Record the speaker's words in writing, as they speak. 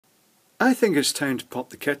I think it's time to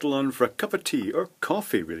pop the kettle on for a cup of tea, or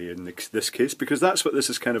coffee really in this case, because that's what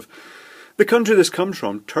this is kind of, the country this comes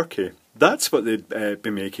from, Turkey, that's what they'd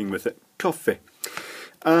be making with it, coffee.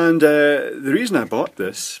 And the reason I bought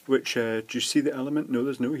this, which, do you see the element? No,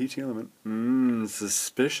 there's no heating element.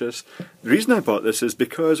 Suspicious. The reason I bought this is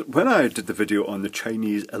because when I did the video on the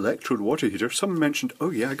Chinese electrode water heater, someone mentioned,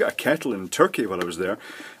 oh yeah, I got a kettle in Turkey while I was there,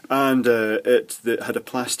 and it had a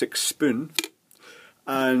plastic spoon.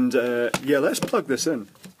 And yeah, let's plug this in.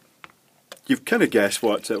 You've kind of guessed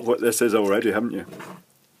what this is already, haven't you?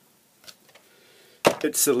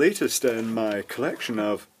 It's the latest in my collection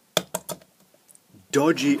of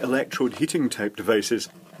dodgy electrode heating type devices.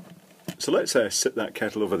 So let's sit that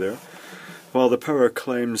kettle over there while the power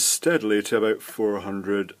climbs steadily to about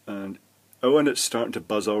 400 and and it's starting to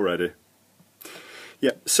buzz already.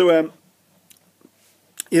 Yeah, so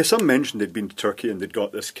yeah, some mentioned they'd been to Turkey and they'd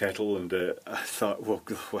got this kettle, and I thought, well,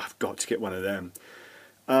 I've got to get one of them.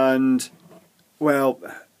 And well,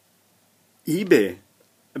 eBay,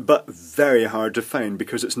 but very hard to find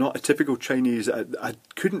because it's not a typical Chinese. I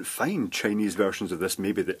couldn't find Chinese versions of this.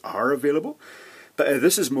 Maybe they are available, but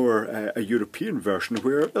this is more a European version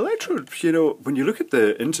where electrodes, you know, when you look at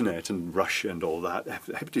the internet and Russia and all that,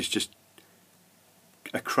 everybody's just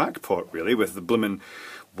a crackpot really, with the blooming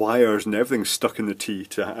wires and everything stuck in the tea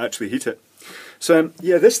to actually heat it. So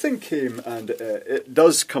yeah, this thing came, and it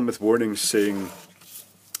does come with warnings saying,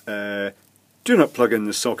 do not plug in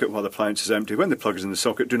the socket while the appliance is empty. When the plug is in the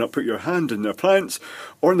socket, do not put your hand in the appliance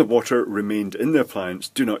or in the water remained in the appliance.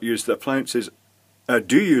 Do not use the appliance's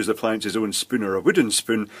use the appliance's own spoon or a wooden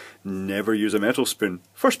spoon. Never use a metal spoon.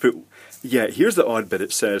 Yeah, here's the odd bit.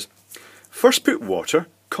 It says, first put water,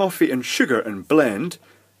 coffee and sugar and blend,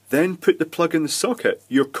 then put the plug in the socket.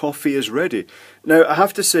 Your coffee is ready. Now, I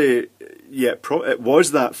have to say, yeah, it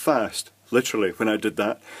was that fast, literally, when I did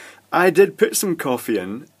that. I did put some coffee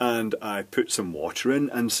in, and I put some water in,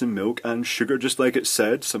 and some milk and sugar, just like it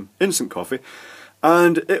said, some instant coffee.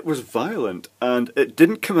 And it was violent, and it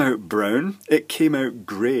didn't come out brown, it came out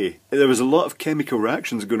grey. There was a lot of chemical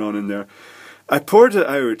reactions going on in there. I poured it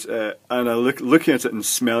out, and I looking at it and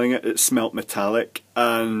smelling it, it smelt metallic,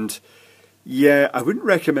 and yeah, I wouldn't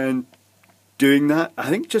recommend doing that. I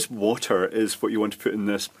think just water is what you want to put in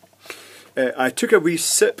this. I took a wee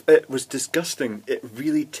sip, it was disgusting. It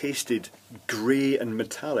really tasted grey and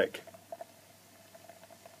metallic.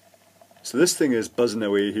 So this thing is buzzing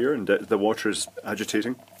away here, and the water is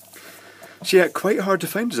agitating. So yeah, quite hard to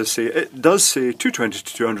find, as I say. It does say 220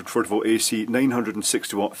 to 240 volt AC,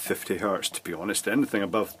 960 watt, 50 hertz. To be honest, anything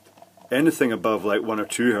above like 1 or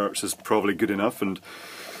 2 hertz is probably good enough, and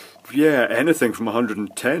yeah, anything from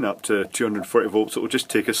 110 up to 240 volts, it will just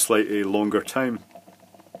take a slightly longer time.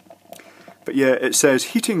 But yeah, it says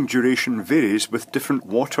heating duration varies with different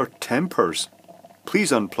water tempers.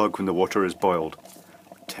 Please unplug when the water is boiled.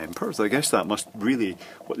 Tempers? I guess that must really,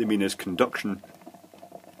 what they mean is conduction,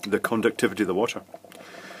 the conductivity of the water.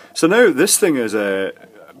 So now this thing is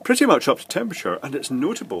pretty much up to temperature, and it's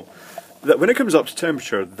notable that when it comes up to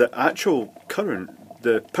temperature, the actual current,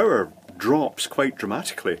 the power drops quite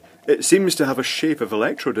dramatically. It seems to have a shape of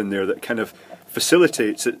electrode in there that kind of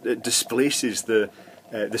facilitates it. It displaces the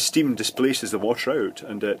steam displaces the water out,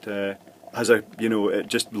 and it has a, you know, it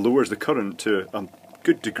just lowers the current to a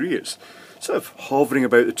good degree. It's sort of hovering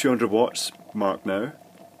about the 200 watts mark now,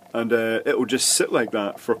 and it will just sit like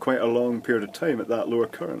that for quite a long period of time at that lower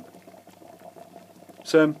current.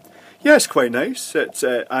 So yeah, it's quite nice. It's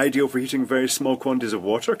ideal for heating very small quantities of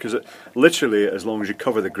water, because it literally, as long as you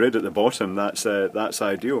cover the grid at the bottom, that's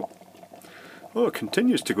ideal. Oh, it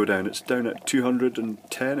continues to go down. It's down at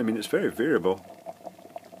 210. I mean, it's very variable.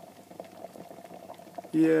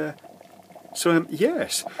 Yeah. So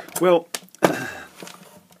yes. Well,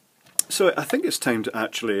 so I think it's time to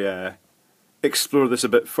actually explore this a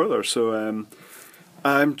bit further. So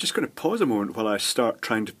I'm just going to pause a moment while I start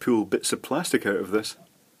trying to pull bits of plastic out of this.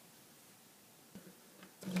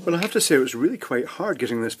 Well, I have to say it was really quite hard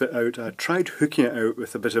getting this bit out. I tried hooking it out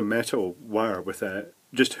with a bit of metal wire with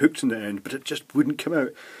just hooked in the end, but it just wouldn't come out.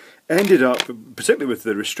 Ended up, particularly with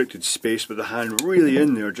the restricted space, with the hand really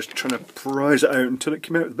in there, just trying to prise it out until it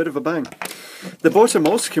came out with a bit of a bang. The bottom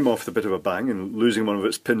also came off with a bit of a bang, and losing one of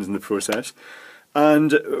its pins in the process.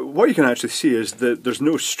 And what you can actually see is that there's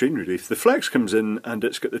no strain relief. The flex comes in, and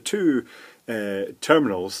it's got the two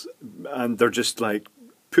terminals, and they're just like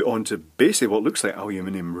put onto basically what looks like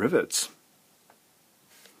aluminium rivets.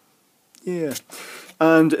 Yeah.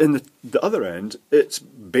 And in the other end, it's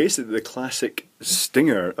basically the classic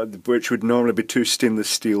stinger, which would normally be two stainless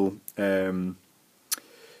steel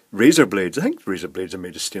razor blades. I think razor blades are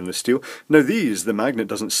made of stainless steel. Now these, the magnet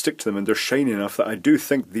doesn't stick to them and they're shiny enough that I do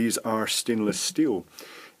think these are stainless steel.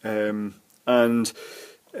 Well,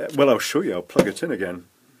 I'll show you, I'll plug it in again.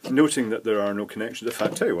 Noting that there are no connections. In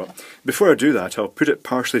fact, tell you what, before I do that, I'll put it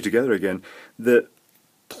partially together again. The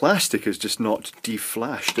plastic is just not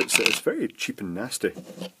deflashed. It's very cheap and nasty.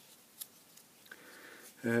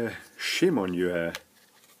 Shame on you,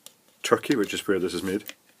 Turkey, which is where this is made.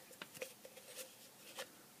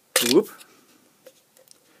 Whoop.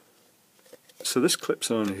 So this clips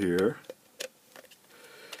on here.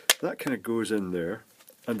 That kind of goes in there,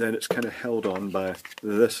 and then it's kind of held on by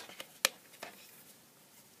this.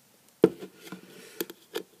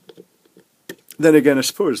 Then again, I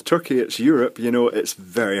suppose Turkey, it's Europe, you know, it's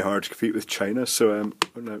very hard to compete with China, so,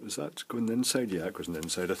 oh no, is that going inside? Yeah, it goes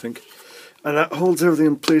inside, I think. And that holds everything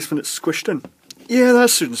in place when it's squished in. Yeah, that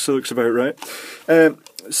still looks about right.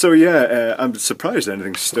 So yeah, I'm surprised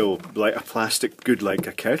anything's still, like a plastic good like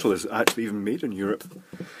a kettle is actually even made in Europe.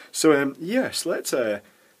 So yes, let's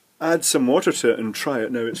add some water to it and try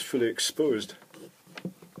it now it's fully exposed.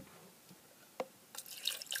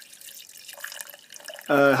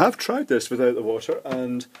 I have tried this without the water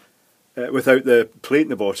and without the plate in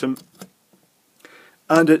the bottom,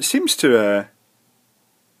 and it seems to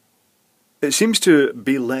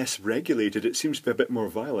be less regulated. It seems to be a bit more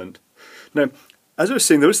violent. Now, as I was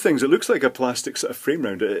saying, those things, it looks like a plastic sort of frame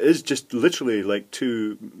round it. It is just literally like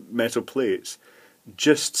two metal plates,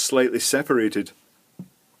 just slightly separated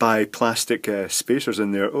by plastic spacers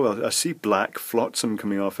in there. Oh, I see black flotsam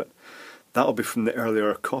coming off it. That'll be from the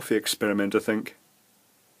earlier coffee experiment, I think.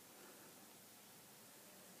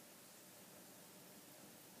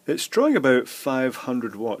 It's drawing about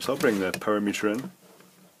 500 watts. I'll bring the power meter in.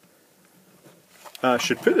 I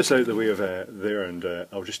should put this out the way of there, and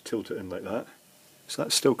I'll just tilt it in like that. Is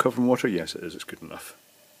that still covering water? Yes, it is. It's good enough.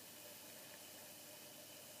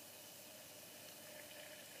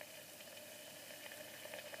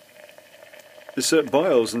 It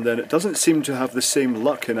boils, and then it doesn't seem to have the same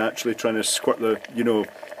luck in actually trying to squirt the, you know,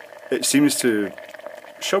 it seems to,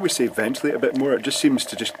 shall we say, ventilate a bit more. It just seems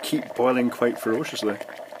to just keep boiling quite ferociously.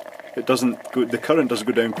 It doesn't go, the current doesn't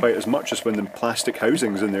go down quite as much as when the plastic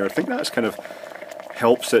housing's in there. I think that's kind of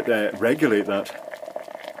helps it regulate that.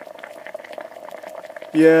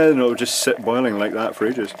 Yeah, and it'll just sit boiling like that for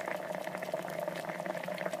ages.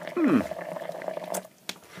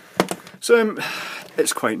 So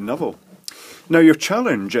it's quite novel. Now your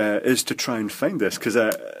challenge is to try and find this, because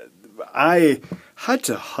I had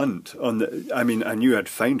to hunt on the, I mean, I knew I'd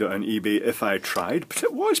find it on eBay if I tried, but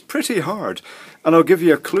it was pretty hard. And I'll give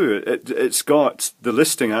you a clue. It's got, the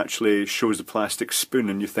listing actually shows a plastic spoon,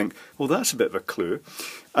 and you think, well, that's a bit of a clue.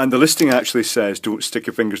 And the listing actually says, don't stick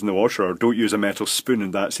your fingers in the water, or don't use a metal spoon,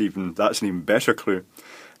 and that's an even better clue.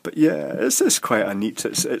 But yeah, it's quite a neat,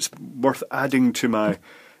 it's worth adding to my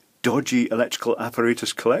dodgy electrical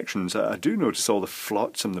apparatus collections. I do notice all the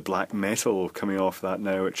flotsam, the black metal coming off that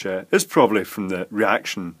now, which is probably from the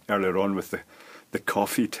reaction earlier on with the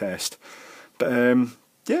coffee test. But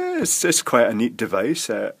yeah, it's quite a neat device.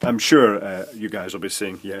 I'm sure you guys will be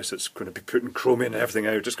saying, yes, it's going to be putting chromium and everything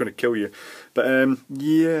out, it's going to kill you. But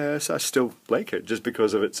yes, I still like it, just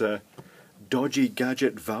because of its dodgy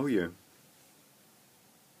gadget value.